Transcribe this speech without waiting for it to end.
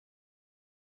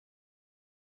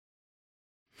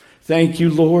Thank you,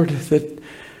 Lord,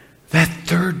 that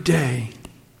third day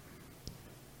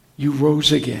you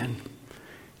rose again.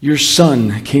 Your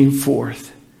Son came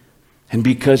forth. And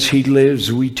because he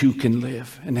lives, we too can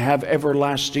live and have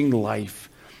everlasting life.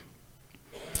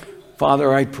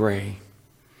 Father, I pray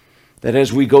that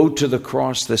as we go to the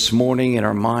cross this morning in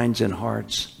our minds and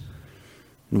hearts,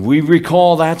 we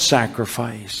recall that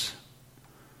sacrifice.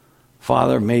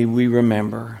 Father, may we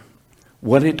remember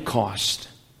what it cost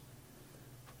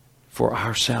for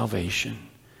our salvation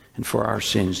and for our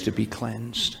sins to be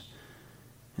cleansed.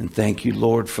 And thank you,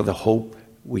 Lord, for the hope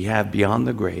we have beyond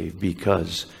the grave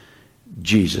because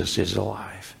Jesus is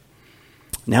alive.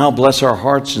 Now bless our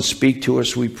hearts and speak to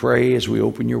us, we pray, as we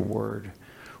open your word.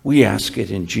 We ask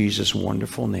it in Jesus'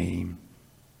 wonderful name.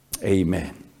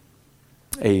 Amen.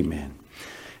 Amen.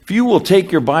 If you will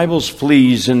take your Bibles,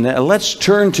 please, and let's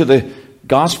turn to the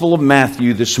Gospel of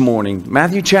Matthew this morning.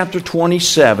 Matthew chapter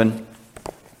 27.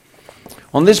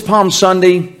 On this Palm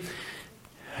Sunday,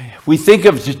 we think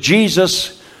of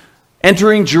Jesus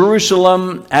entering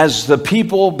Jerusalem as the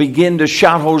people begin to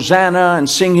shout Hosanna and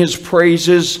sing his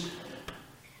praises.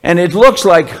 And it looks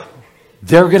like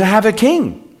they're going to have a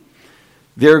king.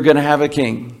 They're going to have a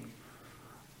king.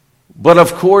 But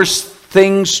of course,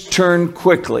 things turn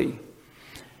quickly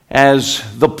as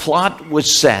the plot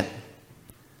was set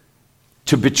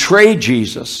to betray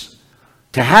Jesus,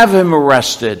 to have him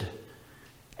arrested,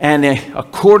 and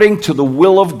according to the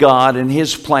will of God and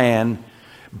his plan,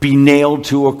 be nailed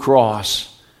to a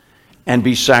cross and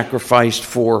be sacrificed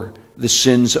for the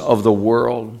sins of the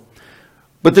world.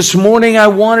 But this morning I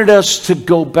wanted us to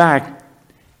go back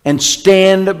and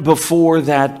stand before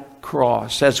that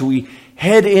cross as we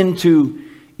head into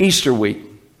Easter week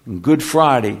and Good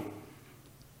Friday.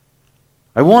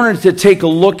 I wanted to take a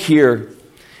look here,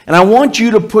 and I want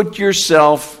you to put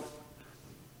yourself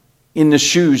in the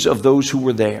shoes of those who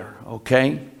were there,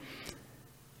 okay?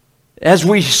 As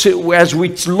we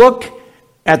look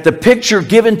at the picture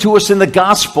given to us in the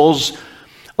Gospels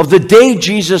of the day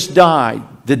Jesus died,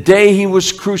 the day he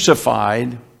was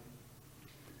crucified,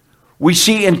 we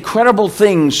see incredible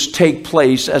things take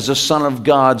place as the Son of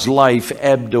God's life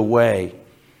ebbed away.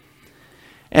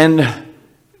 And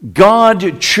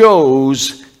God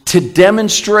chose to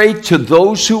demonstrate to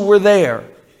those who were there.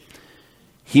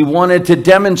 He wanted to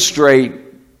demonstrate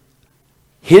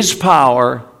his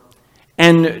power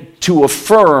and to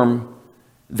affirm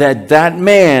that that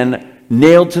man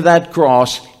nailed to that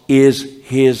cross is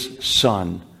his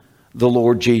Son, the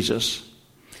Lord Jesus.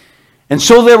 And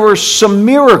so there were some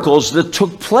miracles that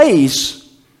took place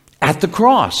at the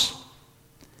cross.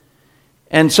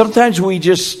 And sometimes we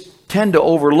just tend to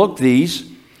overlook these,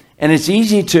 and it's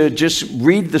easy to just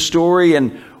read the story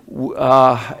and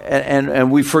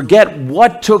we forget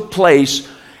what took place,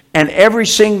 and every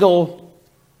single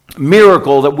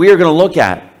miracle that we are going to look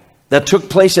at that took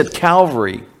place at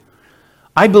Calvary,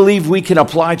 I believe we can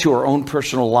apply to our own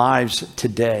personal lives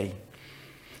today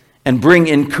and bring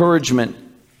encouragement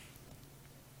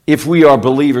if we are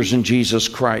believers in Jesus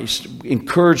Christ.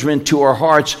 Encouragement to our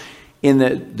hearts in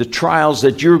the trials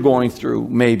that you're going through,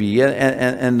 maybe,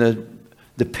 and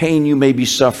the pain you may be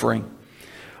suffering.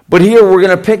 But here we're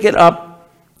going to pick it up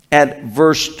at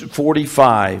verse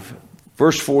 45.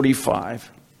 Verse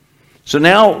 45. So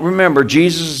now, remember,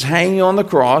 Jesus is hanging on the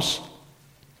cross.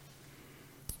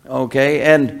 Okay,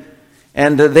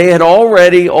 and they had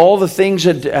already, all the things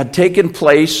had taken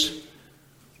place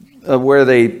where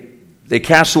they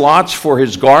cast lots for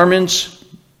his garments,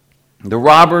 the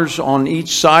robbers on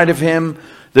each side of him,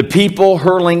 the people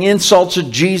hurling insults at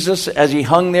Jesus as he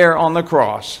hung there on the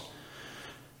cross.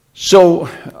 So,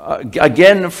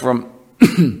 again, from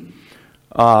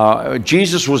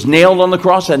Jesus was nailed on the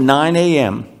cross at 9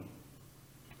 a.m.,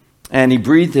 and he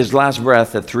breathed his last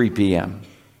breath at 3 p.m.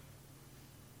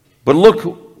 But look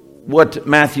what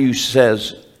Matthew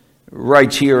says,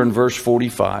 writes here in verse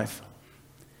 45.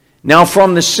 Now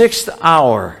from the 6th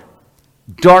hour,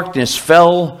 darkness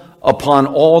fell upon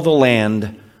all the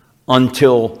land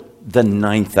until the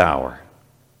 9th hour.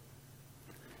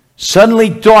 Suddenly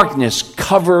darkness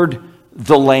covered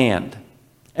the land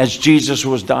as Jesus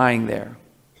was dying there.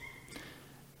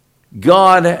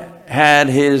 God had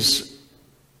his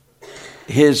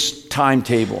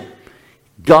timetable.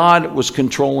 God was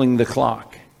controlling the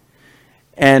clock.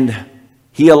 And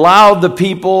he allowed the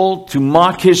people to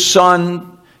mock his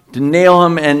Son, to nail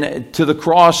him and to the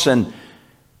cross and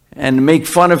make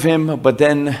fun of him. But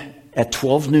then at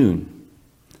 12 noon,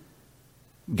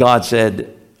 God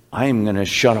said, I am going to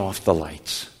shut off the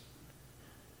lights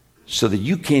so that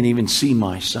you can't even see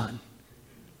my Son.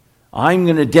 I'm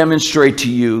going to demonstrate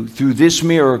to you through this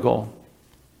miracle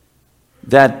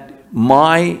that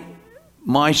my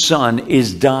son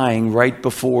is dying right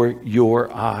before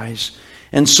your eyes.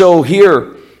 And so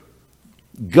here,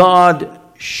 God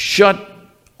shut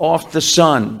off the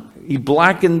sun. He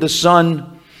blackened the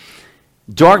sun.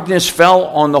 Darkness fell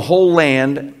on the whole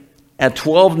land at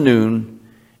 12 noon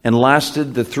and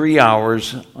lasted the 3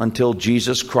 hours until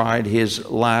Jesus cried his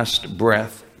last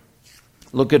breath.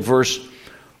 Look at verse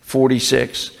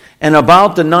 46. And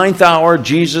about the 9th hour,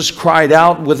 Jesus cried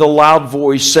out with a loud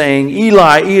voice, saying,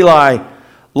 Eli, Eli,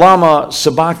 lama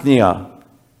sabachthani?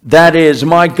 That is,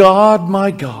 my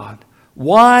God,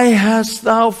 why hast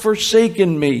thou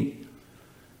forsaken me?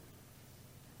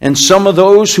 And some of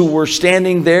those who were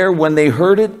standing there when they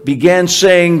heard it began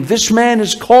saying, This man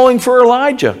is calling for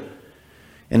Elijah.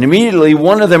 And immediately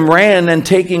one of them ran, and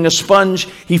taking a sponge,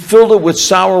 he filled it with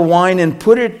sour wine and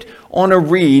put it on a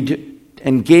reed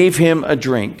and gave him a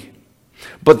drink.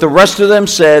 But the rest of them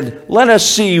said, Let us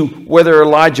see whether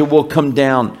Elijah will come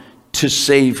down to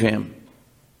save him.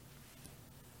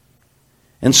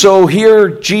 And so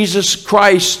here Jesus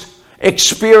Christ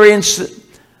experienced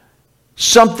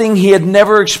something he had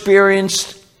never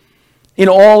experienced in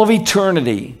all of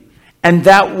eternity, and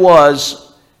that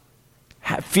was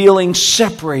feeling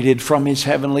separated from his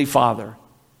heavenly Father,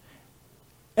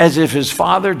 as if his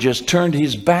Father just turned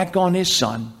his back on his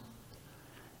Son.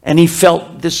 And he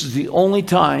felt this is the only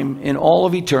time in all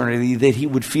of eternity that he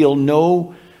would feel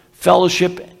no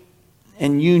fellowship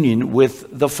and union with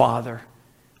the Father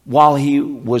while he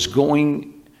was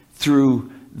going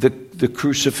through the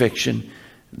crucifixion.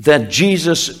 That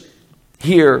Jesus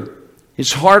here,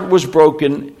 his heart was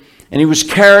broken, and he was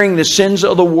carrying the sins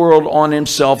of the world on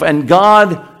himself. And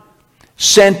God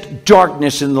sent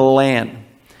darkness in the land.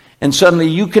 And suddenly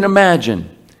you can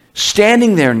imagine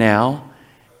standing there now,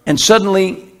 and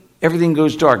suddenly everything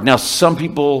goes dark. Now, some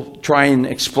people try and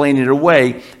explain it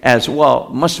away as, well,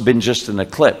 it must have been just an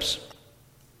eclipse.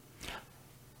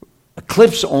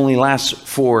 Eclipse only lasts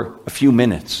for a few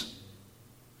minutes.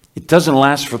 It doesn't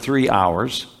last for 3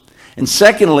 hours. And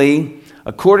secondly,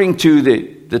 according to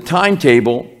the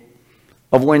timetable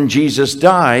of when Jesus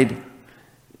died,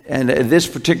 and at this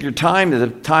particular time, at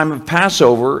the time of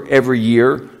Passover every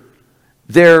year,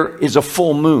 there is a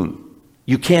full moon.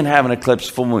 You can't have an eclipse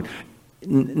full moon.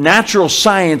 Natural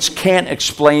science can't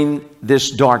explain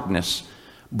this darkness,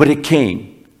 but it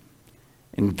came.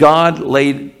 And God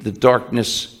laid the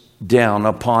darkness down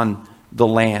upon the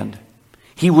land.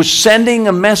 He was sending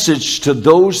a message to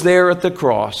those there at the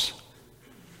cross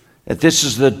that this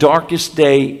is the darkest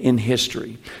day in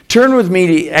history. Turn with me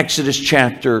to Exodus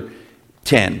chapter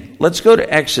 10. Let's go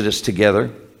to Exodus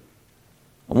together.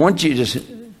 I want you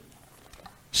to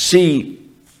see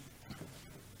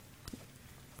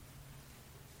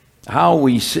how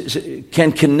we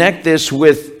can connect this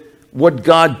with what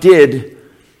God did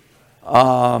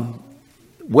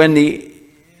when the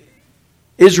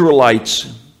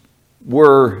Israelites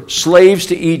were slaves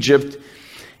to Egypt,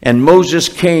 and Moses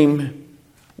came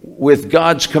with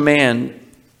God's command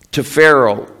to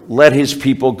Pharaoh, let his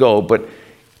people go. But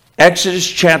Exodus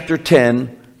chapter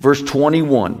 10, verse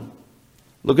 21.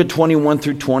 Look at 21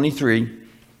 through 23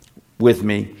 with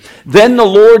me. Then the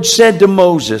Lord said to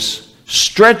Moses,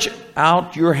 Stretch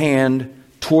out your hand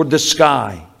toward the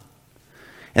sky,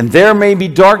 and there may be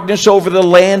darkness over the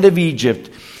land of Egypt,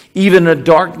 even a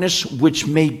darkness which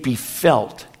may be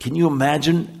felt. Can you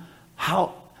imagine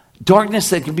how darkness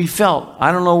that can be felt?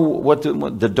 I don't know what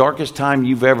the darkest time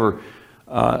you've ever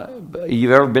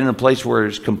been in a place where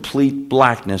there's complete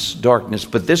blackness, darkness,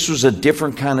 but this was a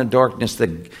different kind of darkness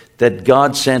that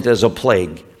God sent as a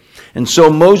plague. And so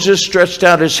Moses stretched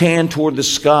out his hand toward the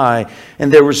sky, and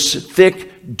there was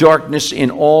thick darkness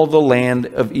in all the land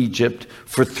of Egypt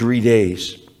for 3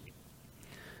 days.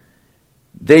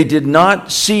 They did not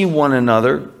see one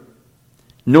another,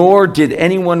 nor did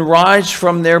anyone rise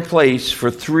from their place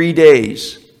for 3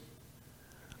 days.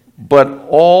 But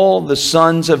all the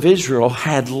sons of Israel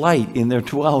had light in their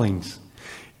dwellings.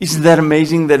 Isn't that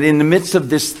amazing that in the midst of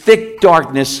this thick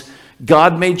darkness,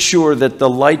 God made sure that the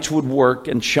lights would work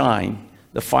and shine.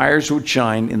 The fires would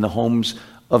shine in the homes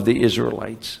of the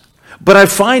Israelites. But I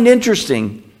find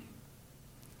interesting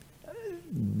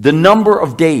the number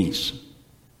of days.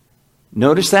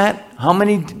 Notice that? How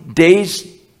many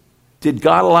days did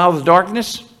God allow the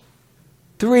darkness?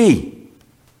 3.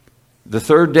 The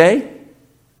third day?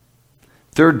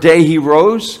 Third day he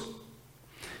rose.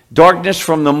 Darkness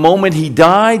from the moment he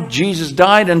died, Jesus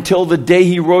died, until the day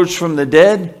he rose from the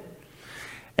dead.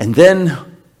 And then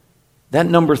that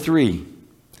number 3.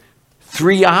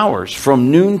 3 hours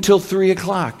from noon till 3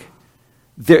 o'clock.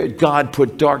 God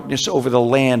put darkness over the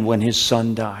land when his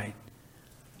son died.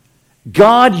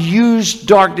 God used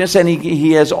darkness, and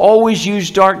he has always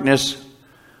used darkness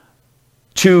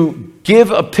to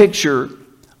give a picture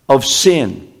of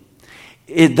sin.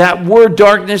 That word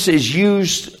darkness is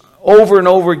used over and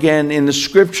over again in the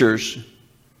scriptures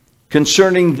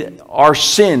concerning our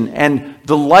sin and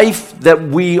the life that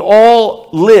we all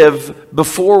live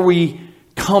before we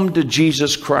come to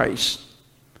Jesus Christ.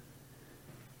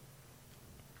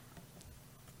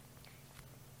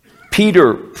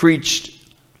 Peter preached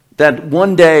that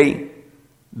one day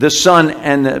the sun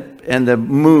and the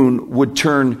moon would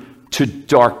turn to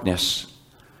darkness.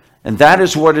 And that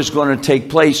is what is going to take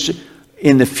place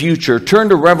in the future. Turn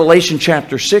to Revelation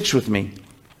chapter 6 with me.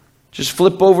 Just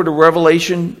flip over to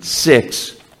Revelation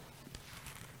 6.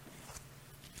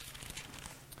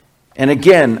 And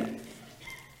again,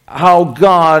 how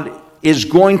God is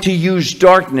going to use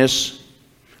darkness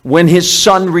when his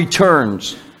Son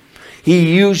returns.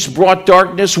 He brought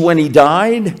darkness when he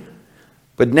died.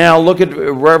 But now look at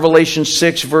Revelation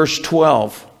 6 verse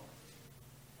 12.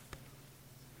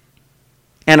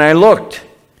 And I looked,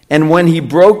 and when he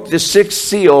broke the sixth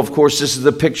seal, of course this is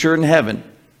the picture in heaven,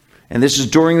 and this is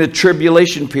during the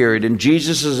tribulation period, and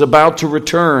Jesus is about to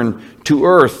return to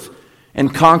earth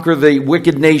and conquer the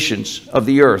wicked nations of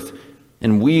the earth,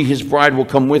 and we, his bride, will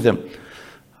come with him.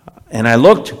 And I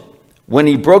looked when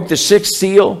he broke the sixth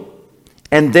seal,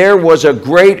 and there was a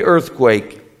great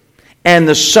earthquake, and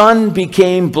the sun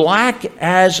became black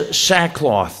as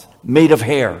sackcloth made of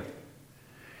hair,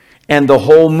 and the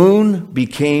whole moon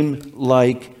became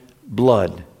like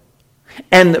blood.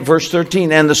 And verse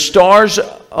 13, and the stars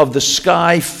of the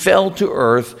sky fell to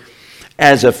earth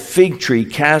as a fig tree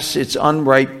casts its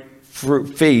unripe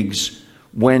figs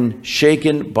when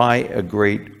shaken by a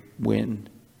great wind.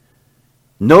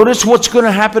 Notice what's going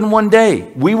to happen one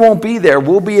day. We won't be there.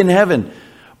 We'll be in heaven.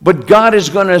 But God is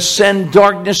going to send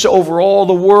darkness over all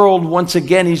the world once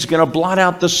again. He's going to blot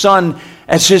out the sun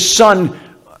as his Son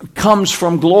comes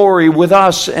from glory with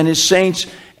us and his saints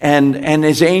and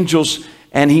his angels,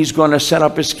 and he's going to set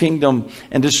up his kingdom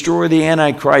and destroy the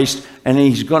Antichrist, and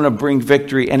he's going to bring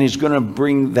victory, and he's going to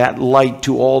bring that light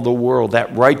to all the world,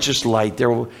 that righteous light.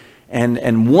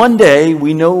 And one day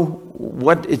we know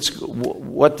what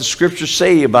the scriptures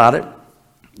say about it,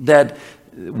 that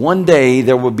one day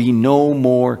there will be no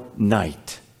more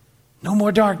night, no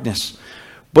more darkness.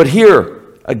 But here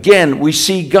again we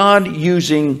see God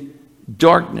using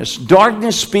darkness.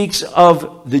 Darkness speaks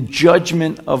of the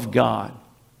judgment of God.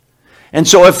 And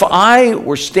so if I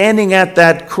were standing at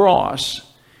that cross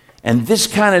and this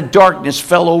kind of darkness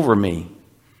fell over me,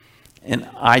 and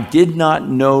I did not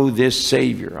know this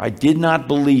Savior, I did not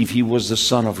believe he was the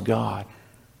Son of God,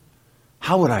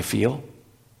 how would I feel?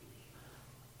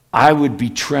 I would be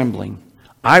trembling.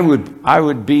 I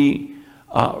would be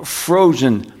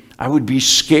frozen. I would be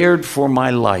scared for my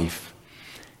life.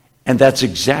 And that's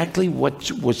exactly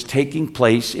what was taking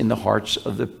place in the hearts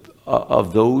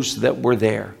of those that were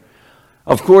there.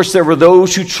 Of course, there were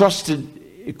those who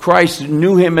trusted Christ,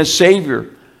 knew him as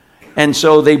Savior, and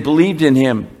so they believed in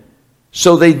him.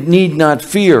 So they need not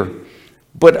fear.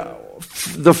 But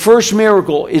the first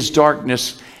miracle is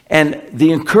darkness. And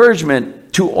the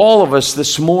encouragement to all of us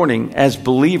this morning as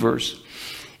believers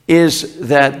is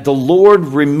that the Lord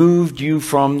removed you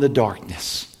from the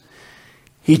darkness.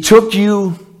 He took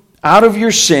you out of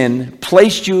your sin,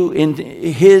 placed you in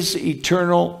his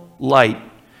eternal light,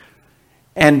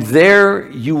 and there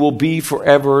you will be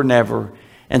forever and ever.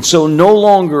 And so no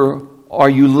longer are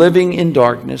you living in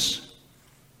darkness,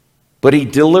 but he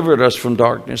delivered us from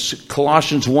darkness.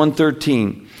 Colossians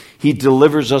 1:13, he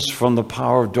delivers us from the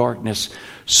power of darkness.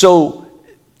 So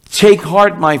take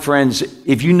heart, my friends.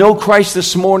 If you know Christ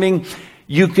this morning,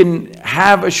 you can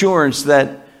have assurance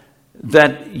that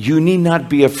you need not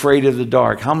be afraid of the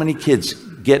dark. How many kids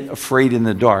get afraid in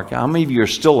the dark? How many of you are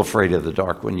still afraid of the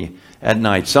dark at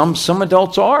night? Some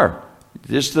adults are.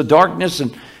 Just the darkness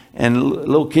and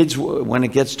little kids when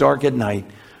it gets dark at night.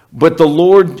 But the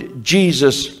Lord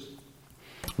Jesus,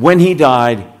 when he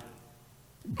died,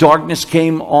 darkness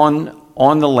came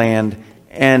on the land,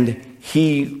 and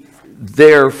he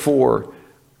therefore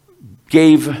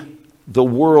gave the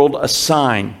world a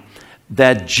sign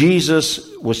that Jesus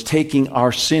was taking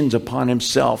our sins upon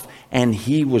himself, and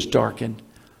he was darkened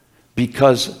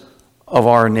because of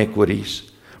our iniquities.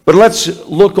 But let's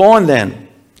look on then.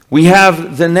 We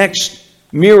have the next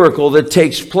miracle that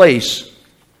takes place.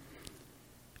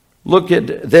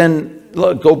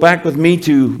 Go back with me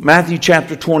to Matthew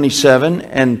chapter 27,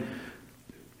 and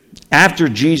after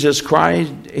Jesus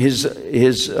cried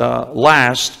his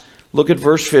last, look at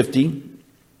verse 50.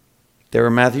 There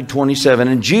in Matthew 27.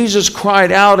 And Jesus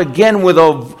cried out again with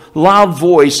a loud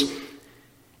voice,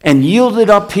 and yielded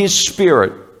up his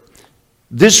spirit,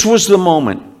 this was the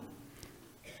moment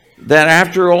that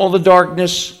after all the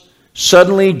darkness,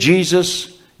 suddenly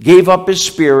Jesus gave up his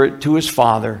spirit to his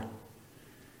Father,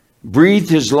 breathed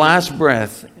his last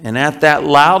breath, and at that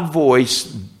loud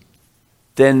voice,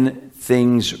 then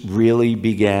things really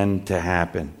began to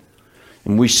happen.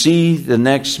 And we see the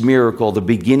next miracle, the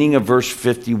beginning of verse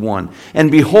 51. And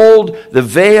behold, the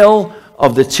veil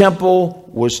of the temple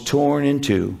was torn in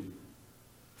two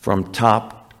from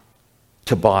top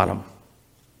to bottom.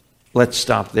 Let's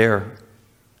stop there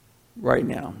right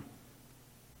now.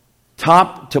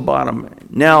 Top to bottom.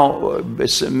 Now,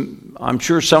 I'm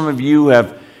sure some of you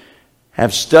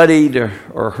have studied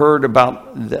or heard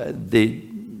about the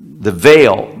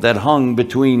veil that hung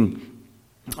between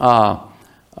the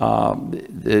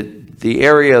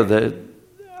area of the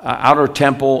outer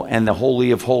temple and the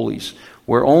Holy of Holies,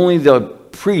 where only the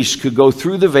priest could go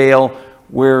through the veil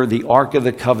where the Ark of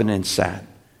the Covenant sat.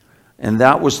 And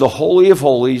that was the Holy of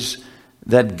Holies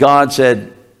that God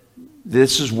said,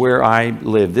 this is where I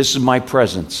live. This is my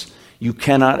presence. You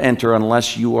cannot enter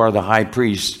unless you are the high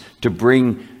priest to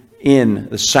bring in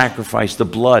the sacrifice, the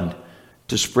blood,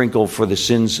 to sprinkle for the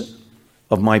sins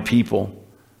of my people.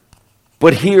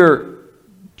 But here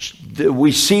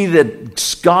we see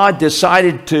that God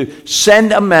decided to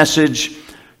send a message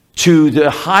to the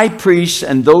high priests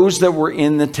and those that were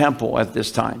in the temple at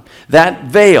this time. That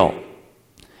veil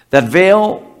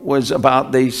was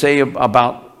about, they say,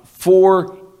 about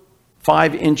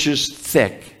 4-5 inches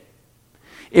thick.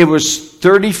 It was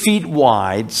 30 feet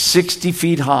wide, 60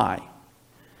 feet high.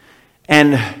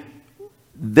 And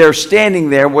they're standing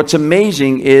there. What's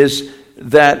amazing is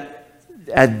that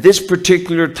at this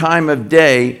particular time of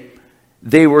day,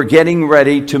 they were getting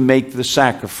ready to make the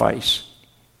sacrifice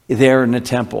there in the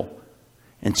temple.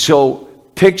 And so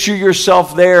picture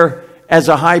yourself there as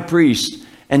a high priest,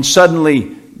 and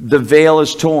suddenly the veil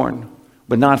is torn,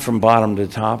 but not from bottom to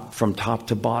top, from top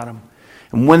to bottom.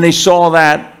 And when they saw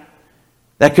that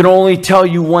could only tell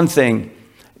you one thing.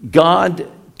 God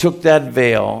took that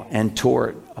veil and tore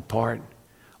it apart.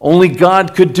 Only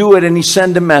God could do it, and he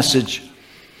sent a message.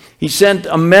 He sent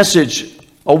a message,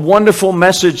 a wonderful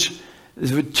message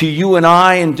to you and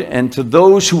I and to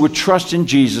those who would trust in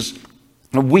Jesus.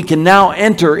 And we can now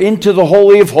enter into the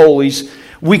Holy of Holies.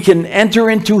 We can enter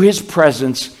into his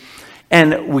presence,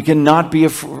 and we cannot be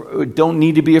don't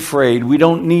need to be afraid. We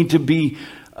don't need to be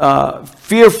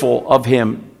fearful of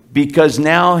him, because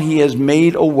now he has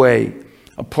made a way,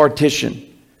 a partition.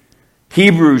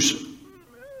 Hebrews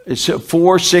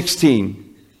 4:16.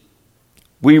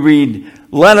 We read,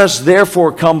 let us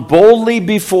therefore come boldly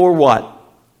before what?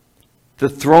 The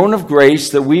throne of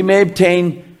grace, that we may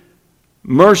obtain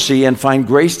mercy and find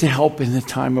grace to help in the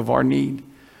time of our need.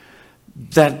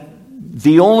 That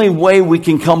the only way we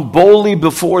can come boldly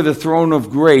before the throne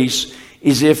of grace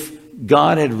is if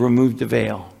God had removed the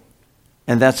veil.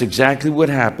 And that's exactly what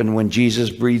happened when Jesus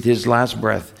breathed his last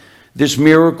breath. This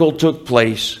miracle took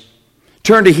place.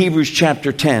 Turn to Hebrews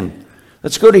chapter 10.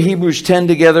 Let's go to Hebrews 10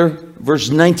 together, verse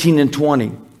 19 and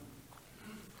 20.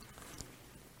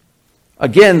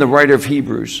 Again, the writer of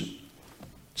Hebrews,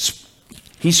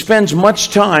 he spends much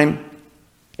time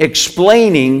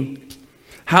explaining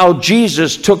how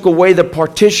Jesus took away the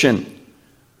partition,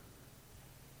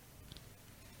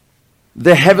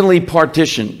 the heavenly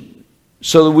partition,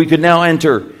 so that we could now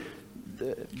enter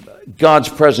God's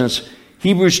presence.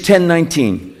 Hebrews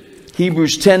 10:19.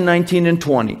 Hebrews 10:19 and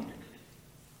 20.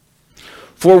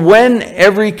 For when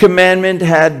every commandment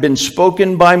had been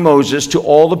spoken by Moses to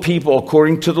all the people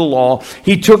according to the law,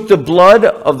 he took the blood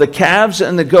of the calves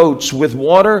and the goats with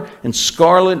water and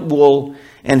scarlet wool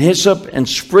and hyssop and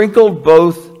sprinkled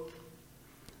both.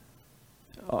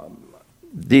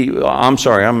 I'm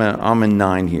sorry, I'm in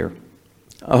 9 here.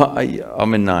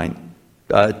 I'm in 9.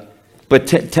 But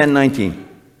 10:19.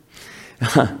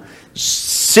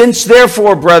 Since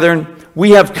therefore, brethren,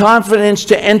 we have confidence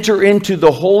to enter into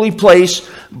the holy place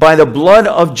by the blood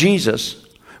of Jesus,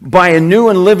 by a new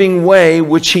and living way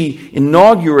which he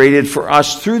inaugurated for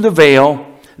us through the veil,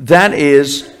 that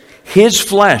is, his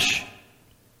flesh.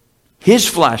 His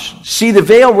flesh. See, the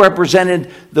veil represented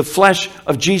the flesh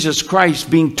of Jesus Christ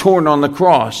being torn on the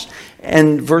cross.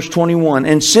 And verse 21,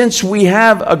 and since we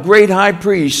have a great high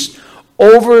priest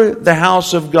over the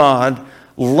house of God,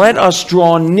 let us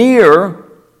draw near.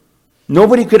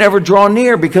 Nobody could ever draw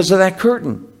near because of that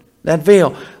curtain, that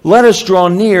veil. Let us draw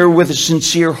near with a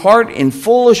sincere heart in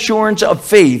full assurance of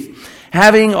faith,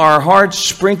 having our hearts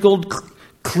sprinkled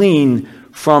clean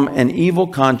from an evil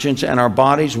conscience and our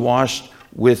bodies washed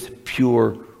with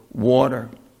pure water.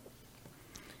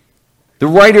 The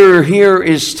writer here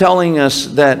is telling us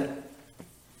that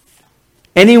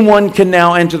anyone can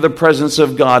now enter the presence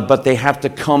of God, but they have to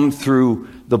come through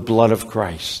the blood of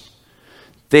Christ.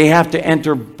 They have to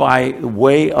enter by the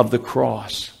way of the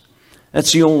cross.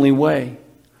 That's the only way.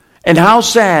 And how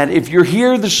sad if you're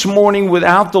here this morning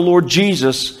without the Lord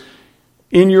Jesus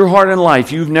in your heart and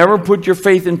life. You've never put your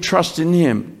faith and trust in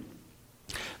Him.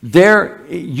 There,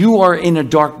 you are in a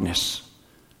darkness.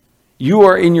 You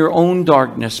are in your own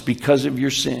darkness because of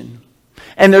your sin.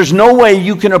 And there's no way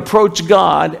you can approach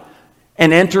God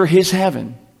and enter His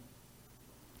heaven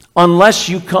unless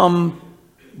you come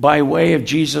by way of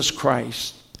Jesus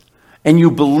Christ. And you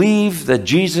believe that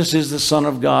Jesus is the Son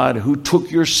of God who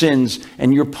took your sins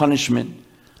and your punishment.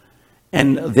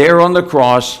 And there on the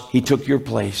cross, He took your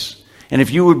place. And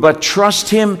if you would but trust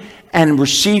Him and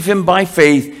receive Him by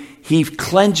faith, He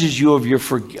cleanses you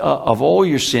of all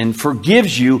your sin,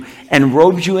 forgives you, and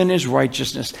robes you in His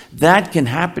righteousness. That can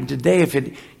happen today if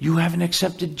you haven't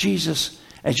accepted Jesus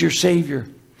as your Savior.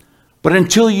 But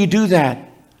until you do that,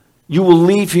 you will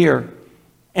leave here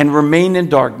and remain in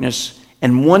darkness,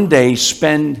 and one day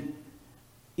spend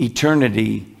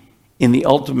eternity in the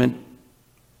ultimate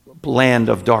land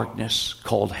of darkness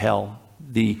called hell,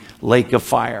 the lake of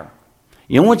fire.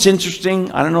 You know what's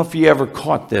interesting? I don't know if you ever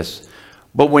caught this,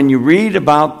 but when you read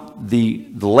about the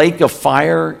lake of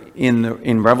fire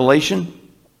in Revelation,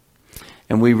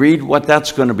 and we read what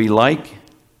that's going to be like,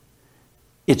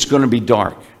 it's going to be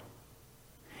dark.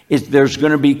 There's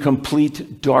going to be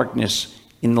complete darkness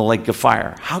in the lake of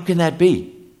fire. How can that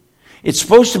be? It's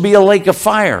supposed to be a lake of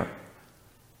fire.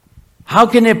 How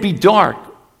can it be dark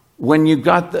when you've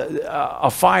got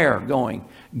a fire going?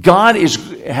 God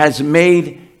has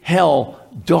made hell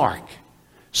dark.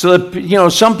 So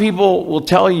that, some people will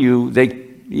tell you,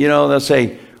 they'll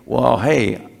say, well,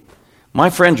 hey, my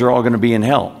friends are all going to be in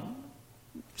hell.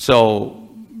 So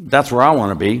that's where I want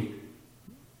to be.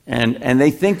 And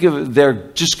they think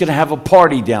they're just going to have a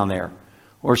party down there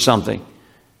or something.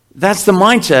 That's the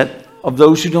mindset of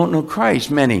those who don't know Christ,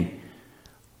 many.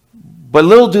 But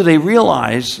little do they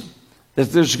realize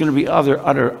that there's going to be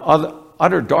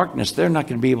utter darkness. They're not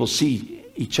going to be able to see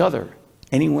each other,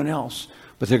 anyone else,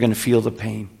 but they're going to feel the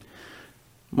pain.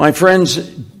 My friends,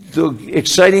 the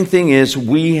exciting thing is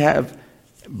we have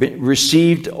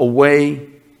received a way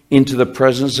into the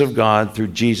presence of God through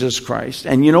Jesus Christ.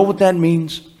 And you know what that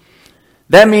means?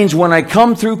 That means when I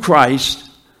come through Christ,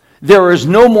 there is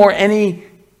no more any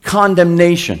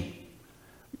condemnation.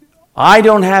 I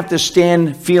don't have to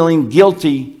stand feeling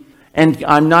guilty, and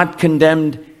I'm not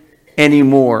condemned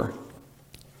anymore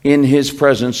in His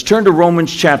presence. Turn to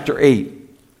Romans chapter 8.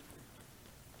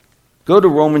 Go to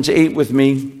Romans 8 with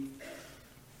me,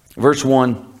 verse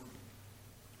 1.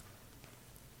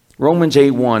 Romans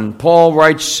 8:1. Paul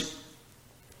writes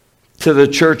to the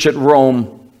church at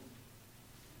Rome,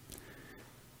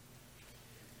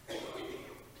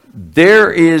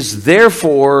 there is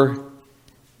therefore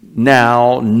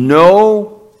now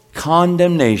no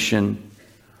condemnation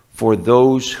for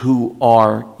those who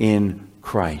are in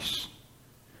Christ.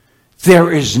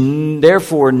 There is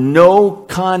therefore no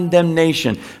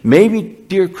condemnation. Maybe,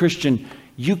 dear Christian,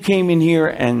 you came in here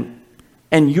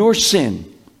and your sin,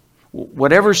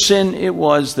 whatever sin it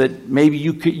was that maybe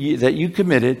you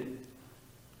committed,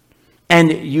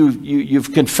 and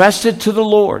you've confessed it to the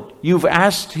Lord. You've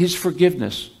asked His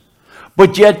forgiveness.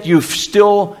 But yet you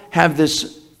still have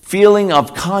this feeling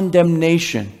of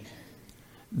condemnation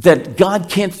that God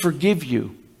can't forgive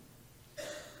you.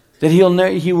 That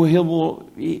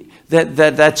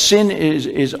that sin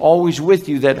is always with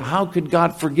you. That how could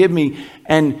God forgive me?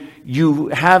 And you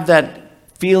have that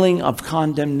feeling of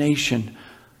condemnation.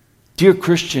 Dear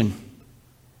Christian,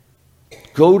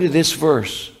 go to this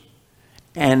verse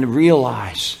and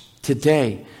realize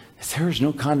today that there is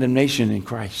no condemnation in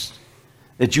Christ.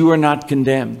 That you are not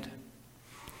condemned.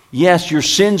 Yes, your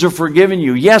sins are forgiven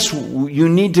you. Yes, you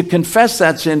need to confess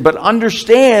that sin, but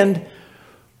understand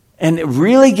and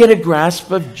really get a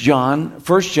grasp of 1 John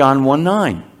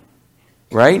 1:9.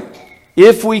 Right?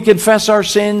 If we confess our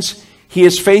sins, He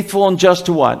is faithful and just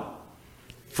to what?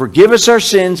 Forgive us our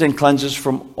sins and cleanse us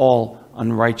from all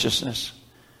unrighteousness.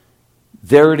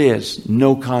 There it is,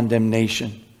 no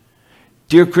condemnation.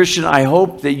 Dear Christian, I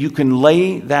hope that you can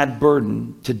lay that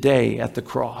burden today at the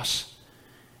cross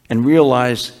and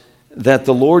realize that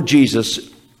the Lord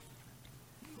Jesus,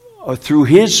 through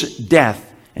His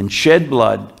death and shed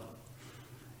blood,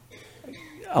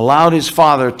 allowed His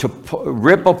Father to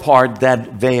rip apart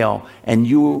that veil, and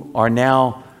you are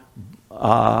now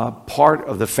part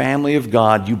of the family of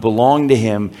God. You belong to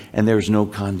Him, and there's no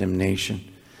condemnation.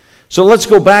 So let's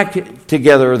go back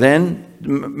together then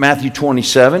Matthew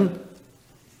 27.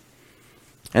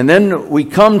 And then we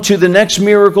come to the next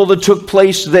miracle that took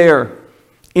place there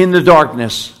in the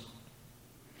darkness.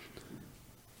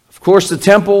 Of course, the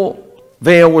temple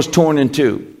veil was torn in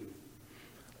two.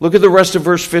 Look at the rest of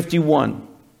verse 51.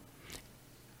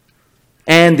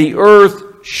 And the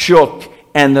earth shook,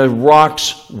 and the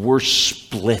rocks were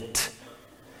split.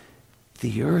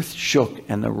 The earth shook,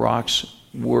 and the rocks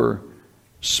were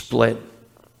split.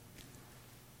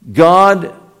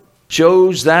 God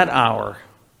chose that hour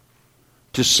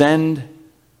to send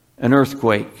an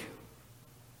earthquake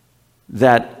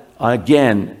that,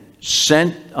 again,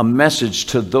 sent a message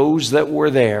to those that were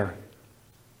there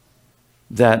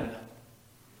that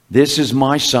this is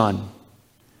my son.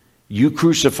 You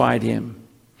crucified him.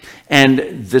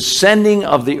 And the sending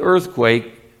of the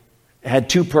earthquake had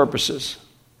two purposes.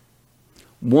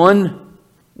 One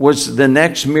was the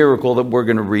next miracle that we're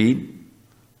going to read,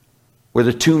 where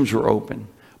the tombs were open.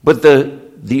 But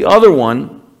the other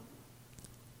one,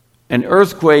 an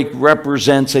earthquake,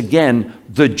 represents again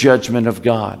the judgment of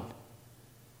God.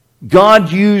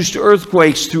 God used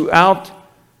earthquakes throughout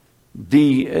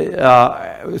the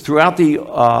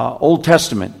Old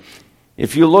Testament.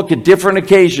 If you look at different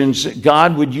occasions,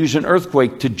 God would use an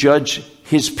earthquake to judge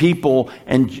his people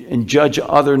and judge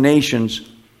other nations.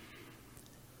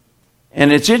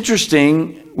 And it's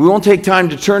interesting, we won't take time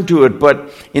to turn to it,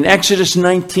 but in Exodus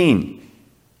 19,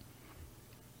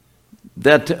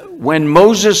 that when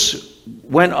Moses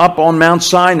went up on Mount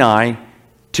Sinai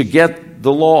to get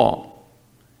the law,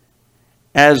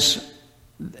 as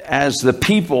the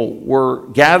people were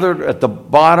gathered at the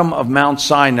bottom of Mount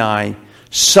Sinai,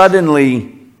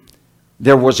 suddenly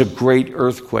there was a great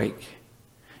earthquake.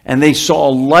 And they saw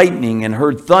lightning and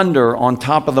heard thunder on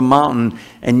top of the mountain,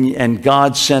 and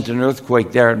God sent an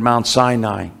earthquake there at Mount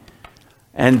Sinai.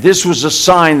 And this was a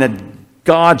sign that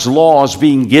God's law is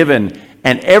being given,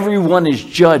 and everyone is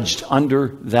judged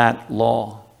under that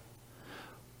law.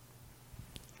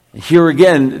 Here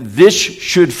again, this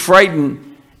should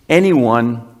frighten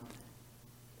anyone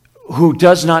who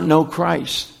does not know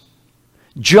Christ.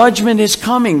 Judgment is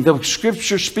coming. The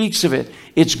Scripture speaks of it.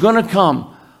 It's going to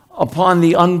come upon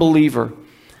the unbeliever.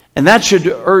 And that should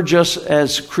urge us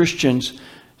as Christians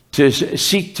to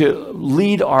seek to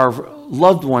lead our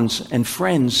loved ones and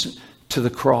friends to the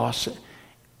cross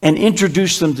and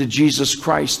introduce them to Jesus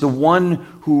Christ, the one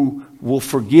who will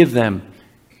forgive them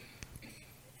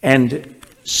and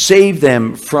save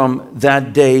them from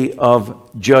that day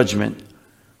of judgment.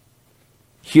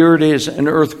 Here it is, an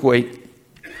earthquake.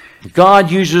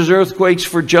 God uses earthquakes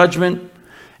for judgment,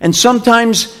 and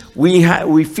sometimes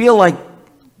we feel like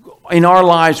in our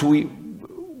lives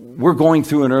we're going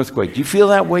through an earthquake. Do you feel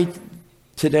that way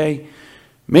today?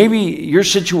 Maybe your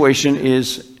situation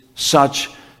is such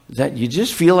that you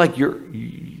just feel like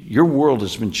your world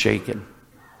has been shaken.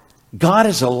 God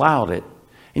has allowed it.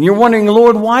 And you're wondering,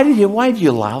 Lord, why did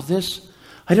you allow this?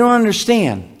 I don't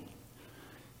understand.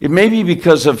 It may be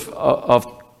because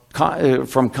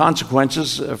from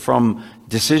consequences from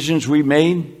decisions we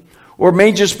made, or it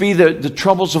may just be the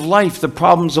troubles of life, the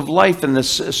problems of life, and the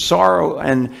sorrow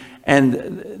and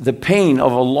the pain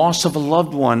of a loss of a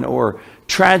loved one, or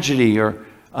tragedy, or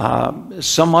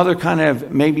some other kind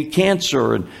of maybe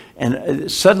cancer,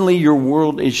 and suddenly your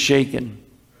world is shaken.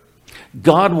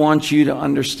 God wants you to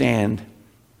understand,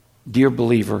 dear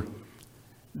believer,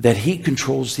 that He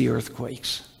controls the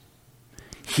earthquakes.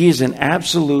 He is in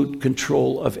absolute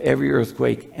control of every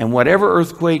earthquake. And whatever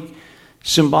earthquake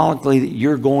symbolically that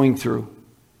you're going through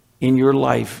in your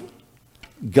life,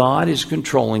 God is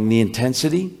controlling the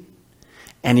intensity,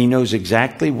 and He knows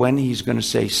exactly when He's going to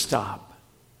say stop.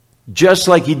 Just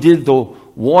like He did the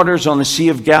waters on the Sea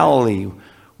of Galilee.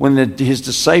 When His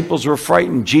disciples were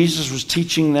frightened, Jesus was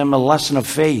teaching them a lesson of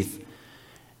faith.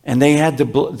 And they had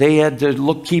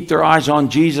to keep their eyes on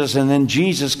Jesus, and then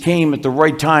Jesus came at the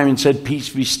right time and said, "Peace,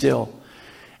 be still."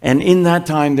 And in that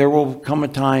time, there will come a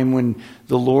time when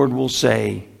the Lord will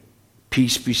say,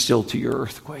 "Peace, be still," to your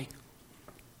earthquake.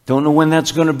 Don't know when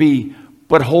that's going to be,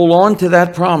 but hold on to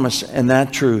that promise and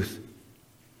that truth.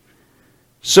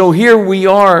 So here we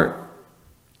are.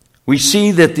 We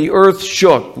see that the earth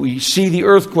shook. We see the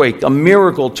earthquake. A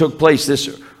miracle took place.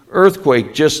 This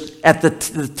earthquake, just at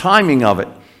the timing of it.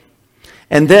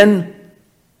 And then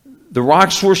the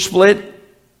rocks were split.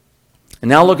 And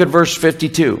now look at verse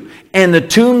 52. And the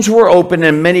tombs were opened,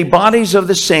 and many bodies of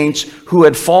the saints who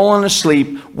had fallen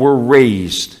asleep were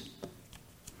raised.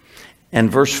 And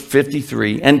verse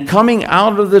 53. And coming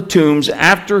out of the tombs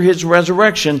after His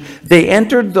resurrection, they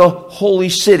entered the holy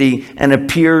city and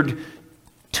appeared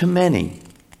to many.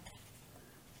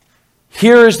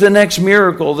 Here is the next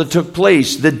miracle that took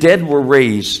place. The dead were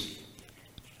raised.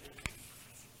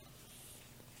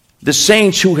 The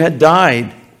saints who had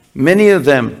died, many of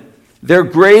them, their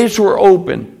graves were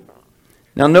open.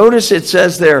 Now notice it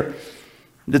says there,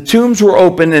 the tombs were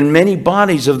open and many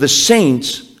bodies of the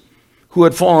saints who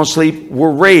had fallen asleep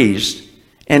were raised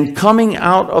and coming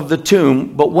out of the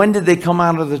tomb. But when did they come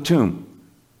out of the tomb?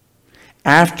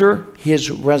 After his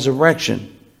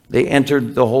resurrection, they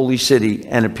entered the holy city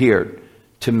and appeared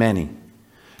to many.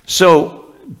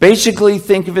 So basically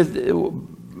think of it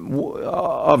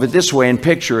this way and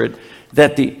picture it,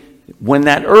 that when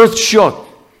that earth shook,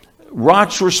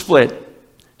 rocks were split,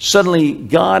 suddenly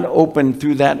God opened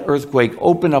through that earthquake,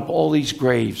 opened up all these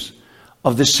graves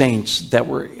of the saints that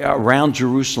were around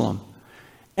Jerusalem.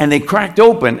 And they cracked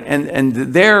open and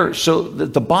there, so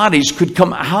that the bodies could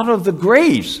come out of the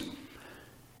graves.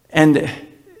 And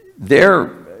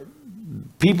there,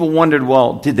 people wondered,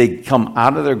 well, did they come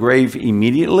out of their grave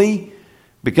immediately?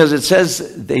 Because it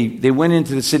says they went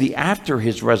into the city after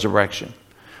his resurrection.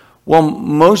 Well,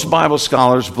 most Bible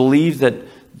scholars believe that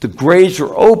the graves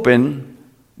were open,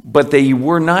 but they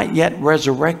were not yet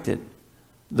resurrected.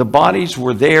 The bodies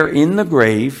were there in the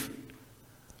grave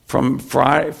from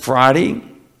Friday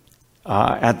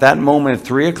at that moment at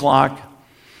 3 o'clock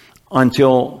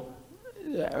until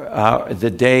the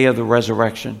day of the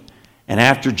resurrection. And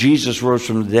after Jesus rose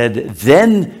from the dead,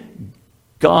 then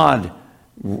God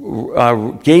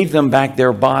gave them back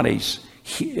their bodies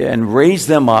and raised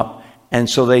them up, and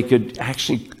so they could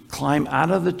actually climb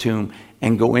out of the tomb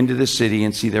and go into the city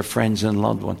and see their friends and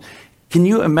loved ones. Can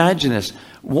you imagine this?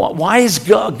 Why is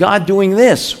God doing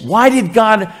this? Why did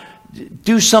God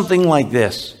do something like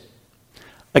this?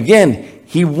 Again,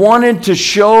 he wanted to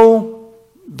show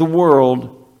the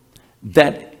world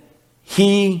that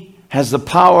he has the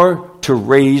power to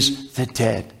raise the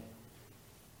dead.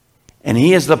 And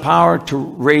he has the power to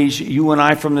raise you and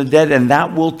I from the dead, and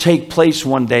that will take place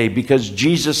one day, because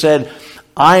Jesus said,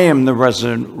 I am the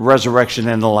resurrection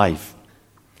and the life.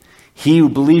 He who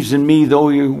believes in me, though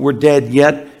you were dead,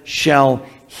 yet shall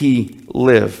he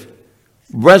live.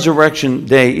 Resurrection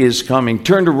day is coming.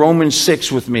 Turn to Romans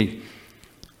 6 with me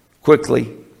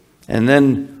quickly, and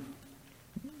then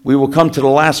we will come to the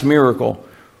last miracle.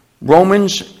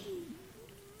 Romans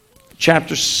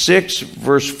chapter 6,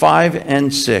 verse 5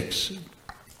 and 6.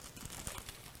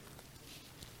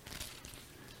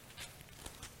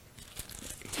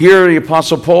 Here the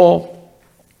Apostle Paul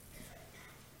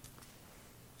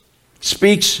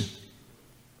speaks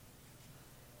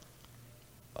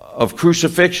of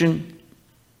crucifixion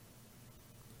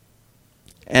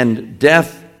and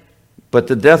death, but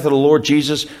the death of the Lord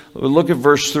Jesus. Look at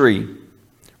verse 3.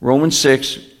 Romans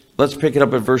 6, let's pick it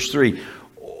up at verse 3.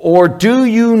 Or do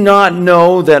you not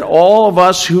know that all of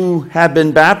us who have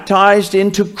been baptized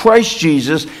into Christ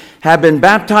Jesus have been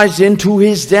baptized into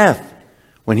his death?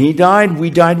 When he died, we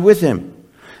died with him.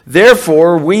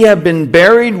 Therefore, we have been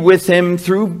buried with him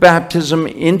through baptism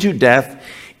into death,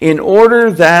 in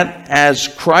order that as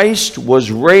Christ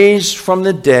was raised from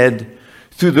the dead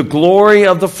through the glory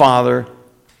of the Father,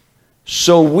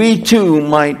 so we too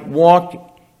might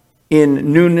walk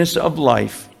in newness of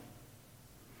life.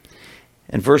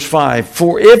 And verse 5,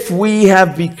 for if we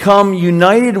have become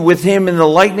united with him in the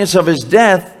likeness of his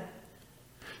death,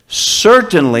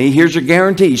 certainly, here's a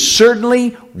guarantee,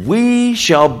 certainly we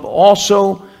shall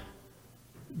also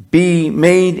be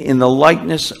made in the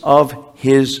likeness of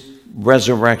his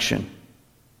resurrection.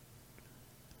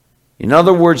 In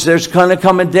other words, there's going to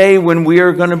come a day when we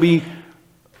are going to be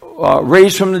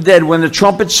raised from the dead. When the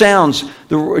trumpet sounds,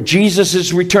 Jesus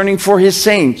is returning for his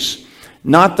saints.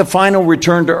 Not the final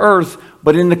return to earth,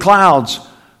 but in the clouds.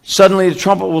 Suddenly the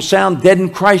trumpet will sound. Dead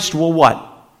in Christ will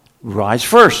what? Rise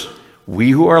first. We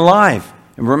who are alive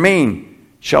and remain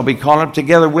shall be caught up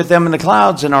together with them in the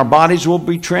clouds, and our bodies will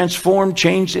be transformed,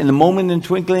 changed in the moment and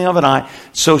twinkling of an eye.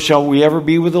 So shall we ever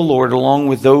be with the Lord, along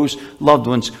with those loved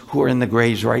ones who are in the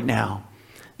graves right now.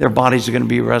 Their bodies are going to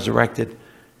be resurrected.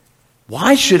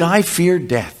 Why should I fear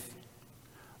death?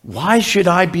 Why should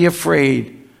I be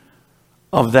afraid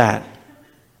of that?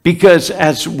 Because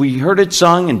as we heard it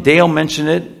sung, and Dale mentioned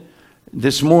it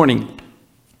this morning,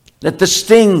 that the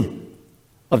sting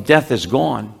of death is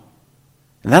gone.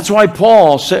 And that's why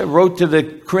Paul wrote to the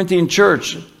Corinthian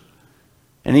church,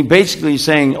 and he basically is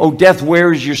saying, oh death,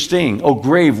 where is your sting? Oh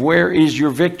grave, where is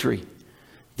your victory?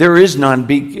 There is none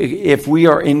if we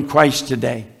are in Christ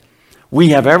today. We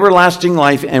have everlasting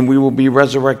life, and we will be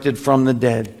resurrected from the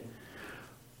dead.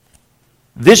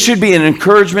 This should be an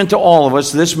encouragement to all of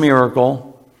us, this miracle,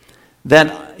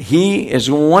 that he is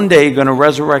one day going to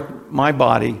resurrect my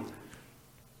body,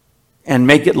 and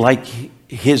make it like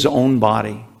his own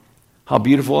body. How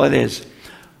beautiful it is.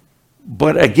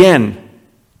 But again,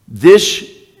 this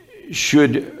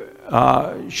should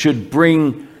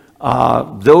bring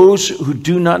those who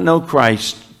do not know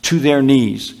Christ to their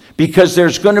knees, because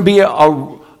there's going to be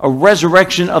a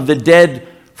resurrection of the dead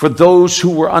for those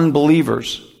who were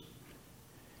unbelievers.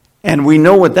 And we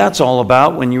know what that's all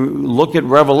about when you look at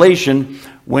Revelation,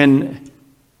 when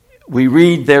we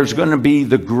read there's going to be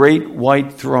the great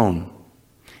white throne.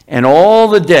 And all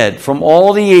the dead from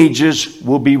all the ages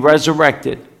will be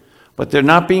resurrected. But they're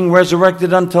not being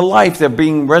resurrected unto life. They're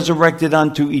being resurrected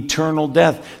unto eternal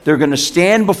death. They're going to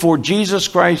stand before Jesus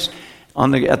Christ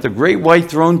at the great white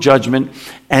throne judgment.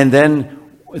 And then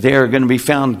they are going to be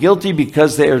found guilty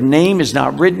because their name is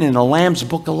not written in the Lamb's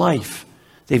book of life.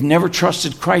 They've never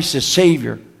trusted Christ as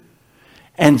Savior.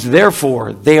 And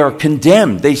therefore, they are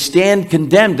condemned. They stand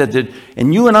condemned.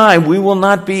 And you and I, we will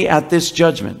not be at this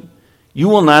judgment. You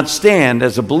will not stand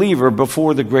as a believer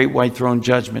before the great white throne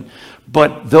judgment.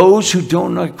 But those who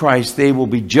don't know Christ, they will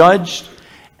be judged,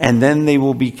 and then they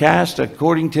will be cast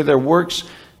according to their works,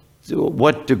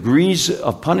 what degrees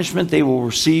of punishment they will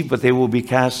receive, but they will be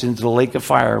cast into the lake of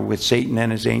fire with Satan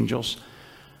and his angels.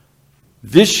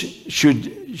 This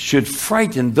should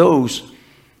frighten those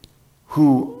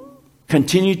who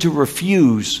continue to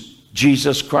refuse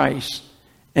Jesus Christ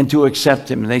and to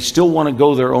accept him. And they still want to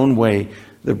go their own way,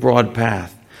 the broad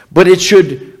path. But it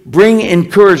should bring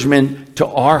encouragement to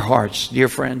our hearts, dear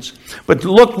friends. But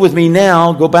look with me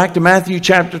now, go back to Matthew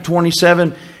chapter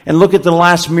 27 and look at the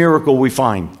last miracle we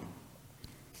find.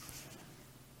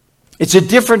 It's a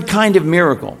different kind of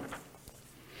miracle.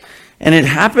 And it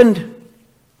happened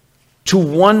to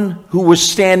one who was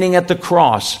standing at the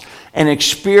cross and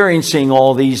experiencing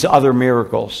all these other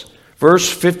miracles.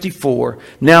 Verse 54,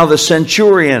 now the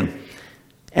centurion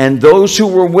and those who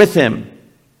were with him,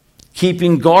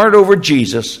 keeping guard over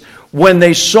Jesus, when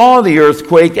they saw the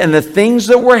earthquake and the things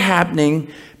that were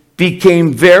happening,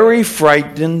 became very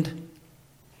frightened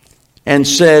and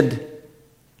said,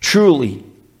 truly,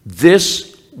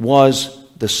 this was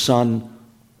the Son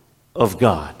of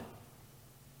God.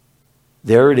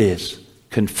 There it is,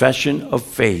 confession of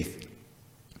faith.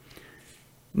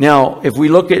 Now, if we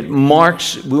look at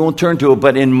Mark's, we won't turn to it,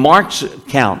 but in Mark's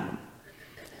account,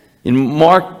 in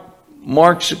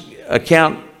Mark's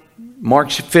account,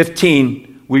 Mark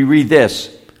 15, we read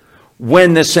this.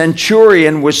 When the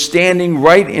centurion was standing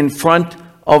right in front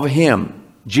of him,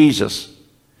 Jesus,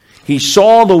 he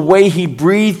saw the way he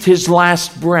breathed his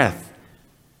last breath.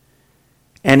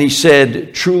 And he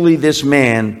said, truly this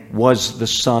man was the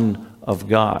Son of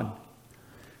God.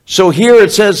 So here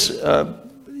it says,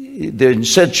 the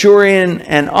centurion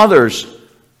and others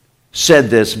said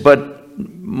this, but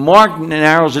Mark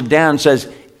narrows it down and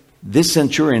says, this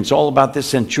centurion, it's all about this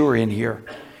centurion here.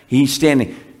 He's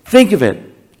standing. Think of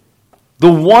it.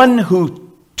 The one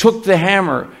who took the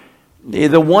hammer,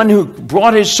 the one who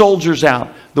brought his soldiers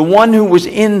out, the one who was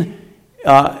in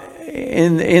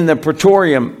the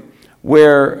praetorium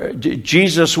where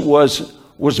Jesus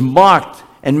was mocked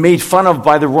and made fun of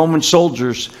by the Roman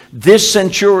soldiers. This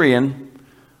centurion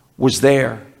was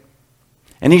there.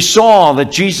 And he saw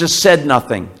that Jesus said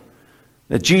nothing.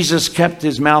 That Jesus kept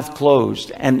his mouth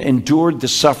closed and endured the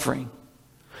suffering.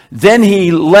 Then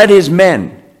he led his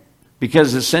men,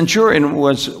 because the centurion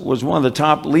was one of the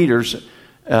top leaders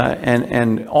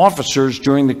and officers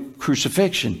during the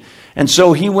crucifixion. And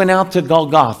so he went out to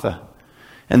Golgotha.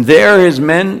 And there his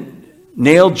men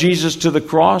nailed Jesus to the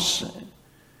cross,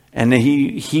 and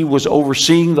he was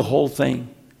overseeing the whole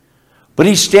thing. But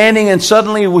he's standing, and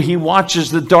suddenly he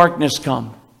watches the darkness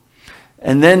come.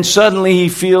 And then suddenly he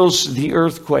feels the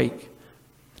earthquake.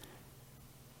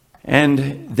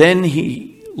 And then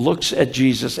he looks at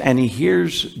Jesus and he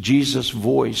hears Jesus'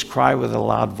 voice cry with a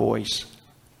loud voice,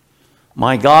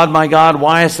 my God,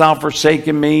 why hast thou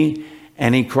forsaken me?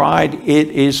 And he cried, it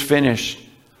is finished.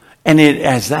 And it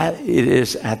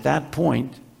is at that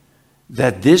point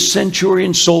that this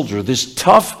centurion soldier, this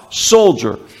tough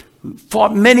soldier, who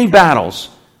fought many battles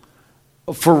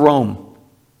for Rome,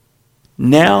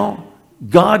 now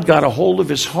God got a hold of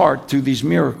his heart through these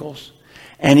miracles.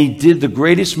 And he did the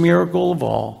greatest miracle of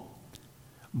all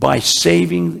by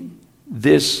saving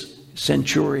this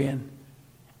centurion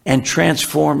and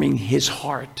transforming his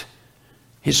heart,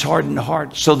 his hardened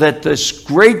heart, so that this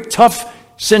great tough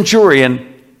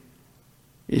centurion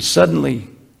is suddenly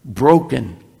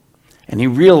broken. And he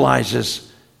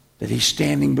realizes that he's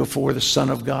standing before the Son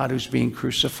of God who's being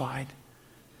crucified.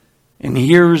 And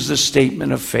here's the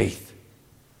statement of faith.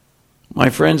 My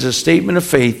friends, a statement of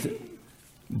faith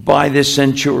by this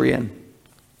centurion,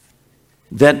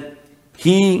 that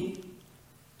he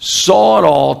saw it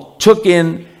all, took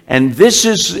in, and this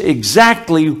is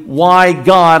exactly why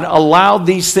God allowed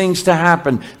these things to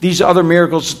happen, these other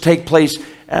miracles to take place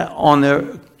on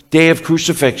the day of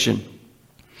crucifixion.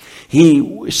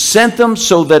 He sent them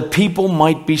so that people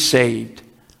might be saved.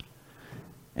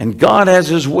 And God has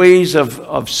his ways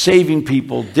of saving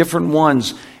people, different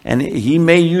ones. And he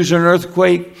may use an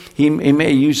earthquake. He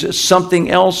may use something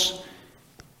else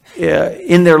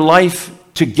in their life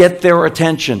to get their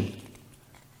attention.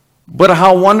 But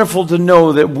how wonderful to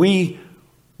know that we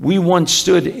once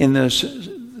stood in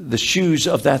the shoes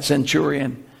of that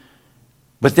centurion.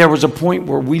 But there was a point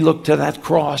where we looked to that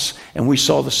cross and we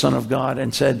saw the Son of God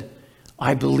and said,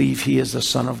 I believe he is the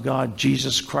Son of God,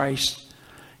 Jesus Christ.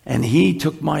 And he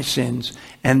took my sins.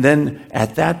 And then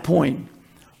at that point,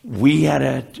 we had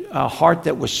a heart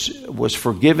that was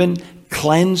forgiven,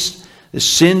 cleansed. The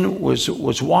sin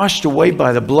was washed away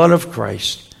by the blood of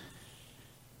Christ.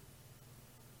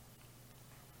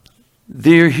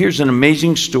 Here's an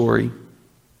amazing story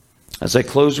as I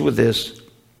close with this.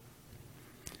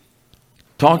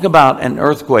 Talk about an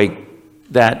earthquake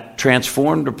that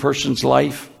transformed a person's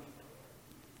life.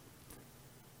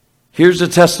 Here's a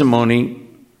testimony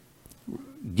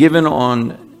given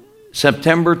on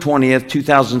September 20th,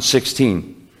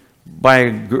 2016 by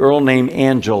a girl named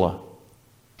Angela.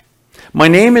 My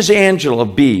name is Angela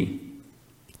B.,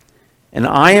 and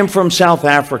I am from South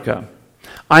Africa.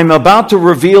 I'm about to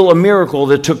reveal a miracle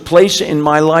that took place in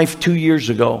my life 2 years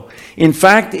ago. In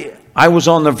fact, I was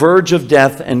on the verge of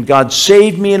death, and God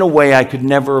saved me in a way I could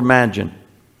never imagine.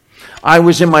 I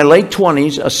was in my late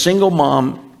 20s, a single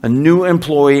mom, a new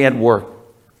employee at work.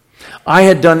 I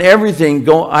had done everything.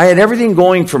 I had everything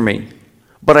going for me,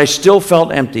 but I still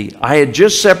felt empty. I had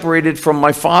just separated from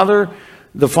my father,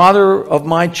 the father of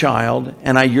my child,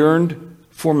 and I yearned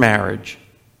for marriage.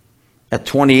 At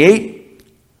 28,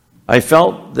 I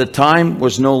felt the time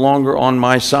was no longer on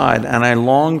my side, and I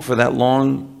longed for that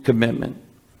long commitment.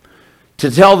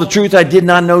 To tell the truth, I did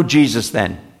not know Jesus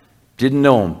then. Didn't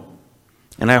know him.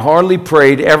 And I hardly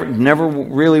prayed, never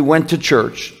really went to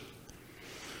church.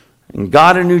 And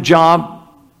got a new job,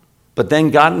 but then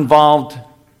got involved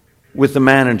with the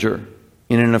manager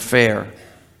in an affair,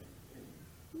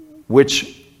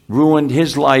 which ruined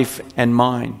his life and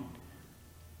mine.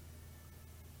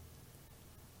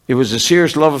 It was a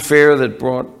serious love affair that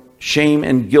brought shame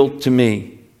and guilt to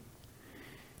me.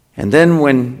 And then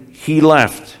when he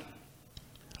left,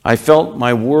 I felt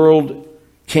my world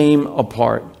came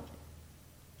apart.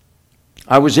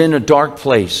 I was in a dark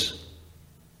place.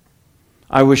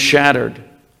 I was shattered.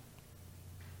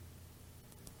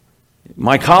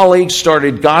 My colleagues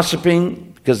started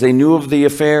gossiping because they knew of the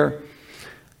affair.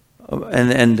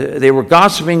 And they were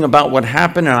gossiping about what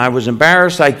happened, and I was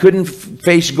embarrassed. I couldn't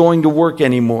face going to work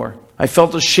anymore. I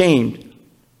felt ashamed.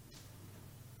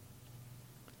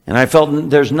 And I felt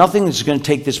there's nothing that's going to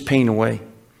take this pain away.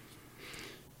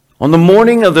 On the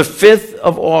morning of the 5th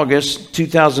of August,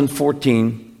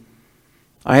 2014,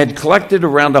 I had collected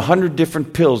around 100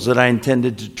 different pills that I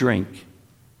intended to drink.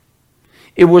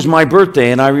 It was my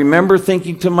birthday, and I remember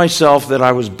thinking to myself that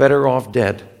I was better off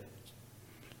dead.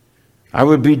 I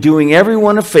would be doing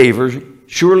everyone a favor.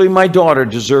 Surely my daughter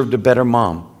deserved a better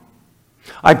mom.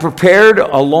 I prepared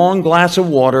a long glass of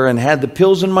water and had the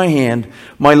pills in my hand.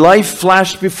 My life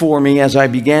flashed before me as I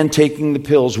began taking the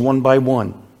pills one by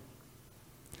one.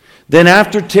 Then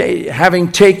after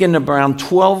having taken around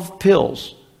 12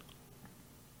 pills,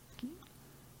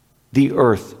 the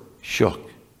earth shook.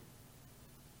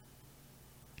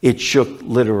 It shook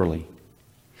literally.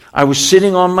 I was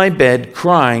sitting on my bed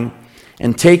crying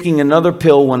and taking another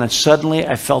pill when suddenly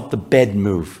I felt the bed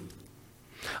move.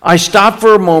 I stopped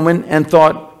for a moment and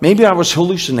thought maybe I was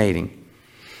hallucinating.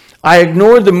 I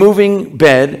ignored the moving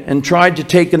bed and tried to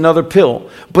take another pill,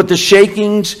 but the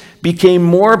shakings became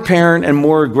more apparent and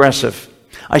more aggressive.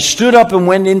 I stood up and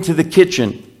went into the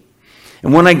kitchen.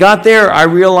 And when I got there, I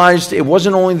realized it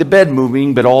wasn't only the bed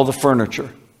moving, but all the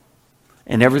furniture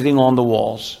and everything on the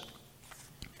walls.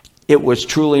 It was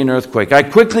truly an earthquake. I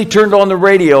quickly turned on the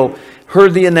radio,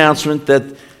 heard the announcement that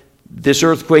this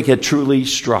earthquake had truly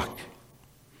struck.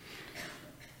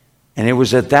 And it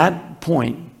was at that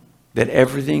point that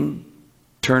everything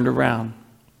turned around.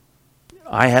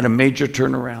 I had a major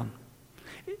turnaround.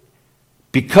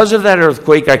 Because of that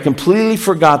earthquake, I completely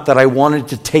forgot that I wanted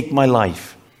to take my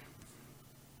life.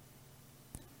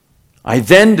 I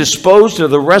then disposed of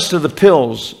the rest of the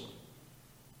pills.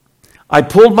 I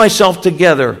pulled myself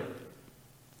together.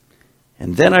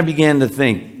 And then I began to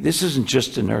think, this isn't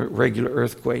just a regular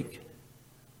earthquake,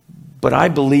 but I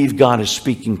believe God is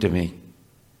speaking to me,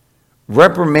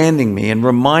 reprimanding me and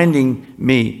reminding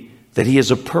me that He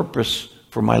has a purpose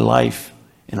for my life,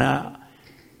 and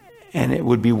it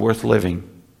would be worth living.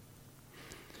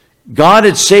 God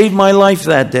had saved my life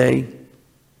that day.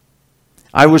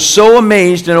 I was so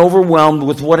amazed and overwhelmed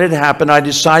with what had happened, I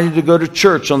decided to go to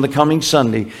church on the coming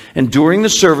Sunday. And during the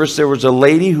service, there was a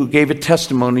lady who gave a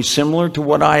testimony similar to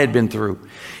what I had been through.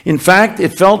 In fact,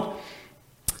 it felt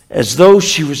as though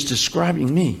she was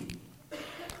describing me.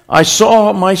 I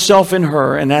saw myself in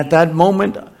her, and at that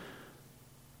moment,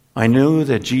 I knew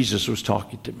that Jesus was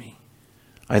talking to me.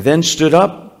 I then stood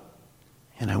up,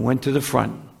 and I went to the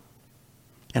front,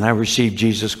 and I received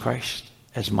Jesus Christ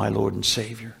as my Lord and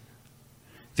Savior.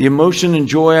 The emotion and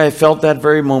joy I felt that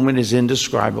very moment is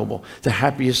indescribable. The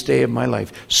happiest day of my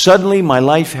life. Suddenly, my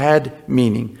life had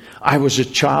meaning. I was a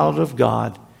child of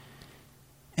God,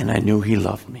 and I knew He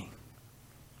loved me.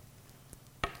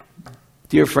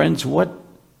 Dear friends, what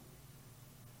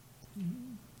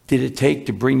did it take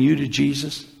to bring you to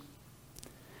Jesus?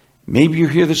 Maybe you're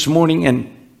here this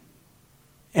morning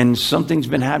and something's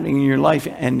been happening in your life,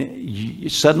 and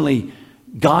suddenly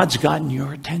God's gotten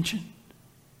your attention.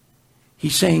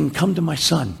 He's saying, come to my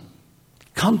Son.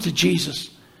 Come to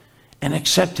Jesus and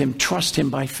accept Him. Trust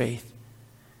Him by faith.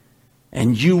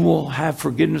 And you will have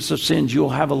forgiveness of sins. You'll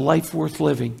have a life worth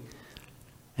living.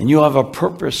 And you'll have a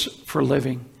purpose for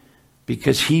living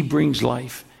because He brings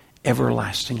life,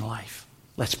 everlasting life.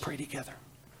 Let's pray together.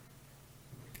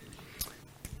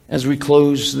 As we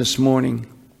close this morning,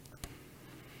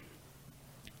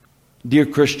 dear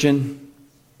Christian,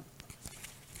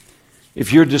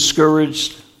 if you're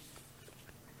discouraged,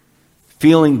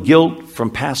 feeling guilt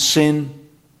from past sin,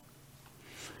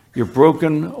 you're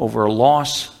broken over a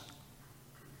loss,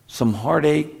 some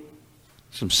heartache,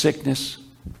 some sickness,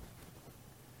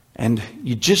 and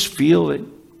you just feel it.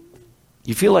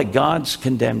 You feel like God's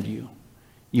condemned you.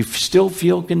 You still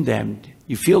feel condemned.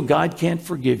 You feel God can't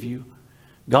forgive you.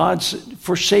 God's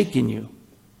forsaken you.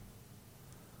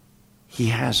 He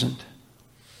hasn't.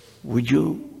 Would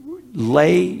you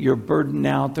lay your burden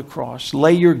now at the cross?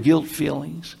 Lay your guilt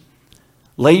feelings.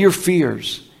 Lay your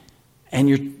fears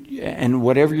and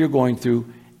whatever you're going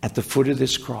through at the foot of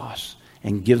this cross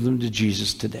and give them to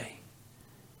Jesus today.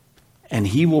 And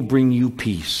He will bring you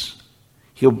peace.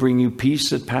 He'll bring you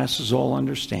peace that passes all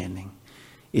understanding.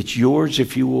 It's yours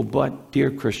if you will but,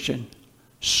 dear Christian,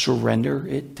 surrender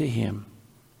it to Him.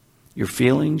 Your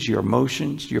feelings, your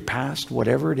emotions, your past,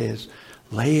 whatever it is,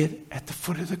 lay it at the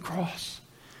foot of the cross.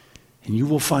 And you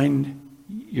will find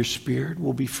your spirit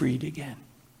will be freed again.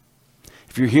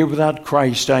 If you're here without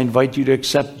Christ, I invite you to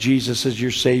accept Jesus as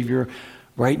your Savior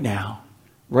right now.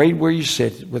 Right where you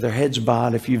sit, with our heads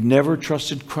bowed. If you've never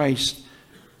trusted Christ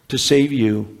to save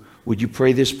you, would you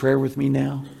pray this prayer with me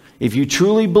now? If you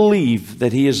truly believe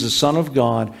that He is the Son of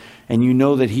God, and you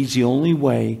know that He's the only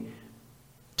way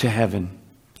to heaven,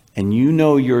 and you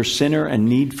know you're a sinner and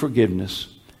need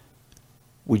forgiveness,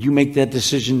 would you make that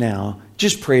decision now?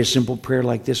 Just pray a simple prayer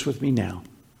like this with me now.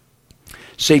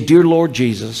 Say, Dear Lord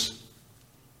Jesus,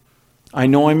 I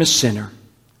know I'm a sinner,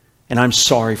 and I'm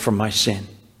sorry for my sin.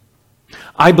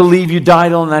 I believe You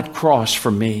died on that cross for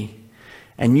me,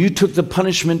 and You took the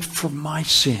punishment for my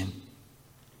sin.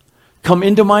 Come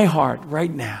into my heart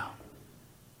right now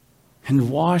and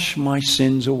wash my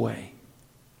sins away.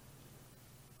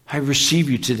 I receive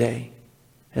You today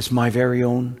as my very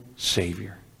own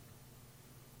Savior.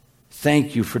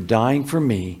 Thank You for dying for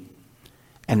me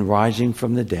and rising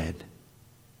from the dead,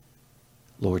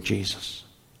 Lord Jesus.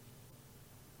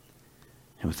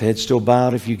 And with head still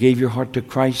bowed, if you gave your heart to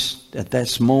Christ at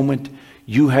this moment,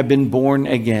 you have been born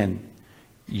again.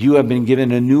 You have been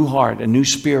given a new heart, a new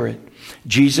spirit.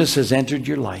 Jesus has entered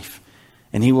your life,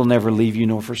 and He will never leave you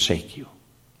nor forsake you.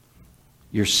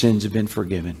 Your sins have been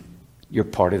forgiven. You're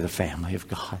part of the family of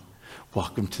God.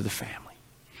 Welcome to the family.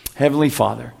 Heavenly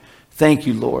Father, thank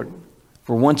You, Lord,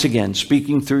 for once again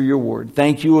speaking through Your word.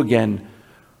 Thank You again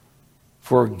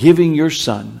for giving Your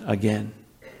Son again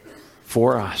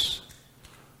for us.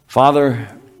 Father,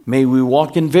 may we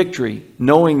walk in victory,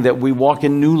 knowing that we walk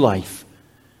in new life.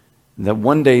 And that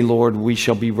one day, Lord, we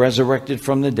shall be resurrected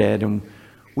from the dead, and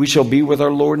we shall be with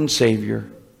our Lord and Savior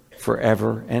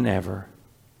forever and ever.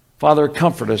 Father,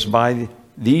 comfort us by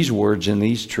these words and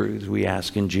these truths, we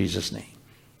ask in Jesus' name.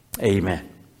 Amen.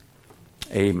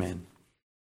 Amen.